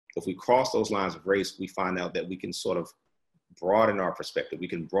If we cross those lines of race, we find out that we can sort of broaden our perspective. We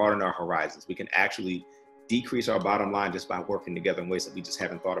can broaden our horizons. We can actually decrease our bottom line just by working together in ways that we just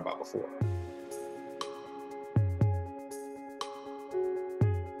haven't thought about before.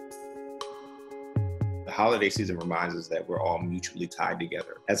 The holiday season reminds us that we're all mutually tied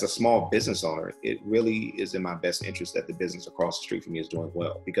together. As a small business owner, it really is in my best interest that the business across the street from me is doing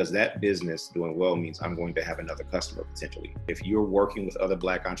well, because that business doing well means I'm going to have another customer potentially. If you're working with other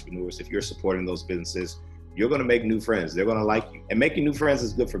Black entrepreneurs, if you're supporting those businesses, you're going to make new friends. They're going to like you. And making new friends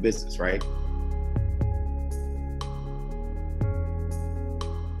is good for business, right?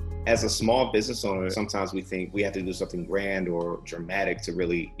 As a small business owner, sometimes we think we have to do something grand or dramatic to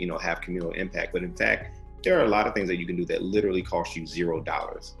really, have communal impact. But in fact, there are a lot of things that you can do that literally cost you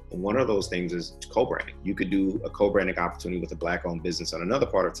 $0. And one of those things is co-branding. You could do a co-branding opportunity with a Black-owned business in another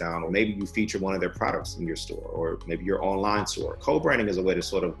part of town, or maybe you feature one of their products in your store, or maybe your online store. Co-branding is a way to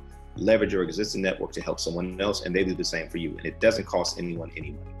sort of leverage your existing network to help someone else, and they do the same for you. And it doesn't cost anyone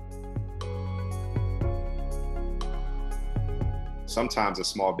any money. Sometimes as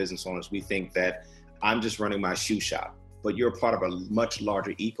small business owners, we think that I'm just running my shoe shop, but you're a part of a much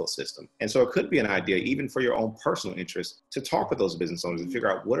larger ecosystem. And so it could be an idea, even for your own personal interest, to talk with those business owners and figure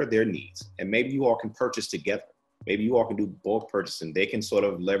out what are their needs. And maybe you all can purchase together. Maybe you all can do bulk purchasing. They can sort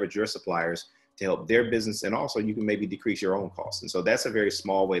of leverage your suppliers to help their business. And also you can maybe decrease your own costs. And so that's a very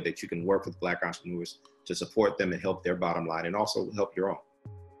small way that you can work with Black entrepreneurs to support them and help their bottom line and also help your own.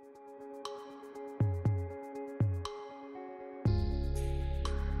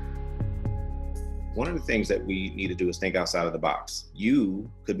 One of the things that we need to do is think outside of the box.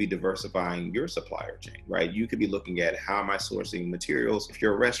 You could be diversifying your supplier chain, right? You could be looking at, how am I sourcing materials? If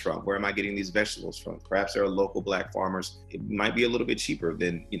you're a restaurant, where am I getting these vegetables from? Perhaps there are local Black farmers. It might be a little bit cheaper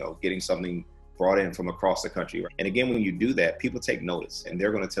than, getting something brought in from across the country. And again, when you do that, people take notice, and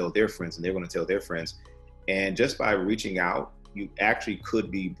they're going to tell their friends, and they're going to tell their friends. And just by reaching out, you actually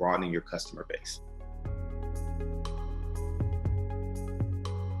could be broadening your customer base.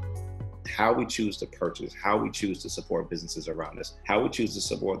 How we choose to purchase, how we choose to support businesses around us, how we choose to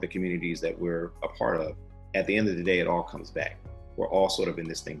support the communities that we're a part of, at the end of the day, it all comes back. We're all sort of in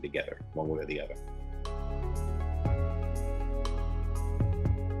this thing together, one way or the other.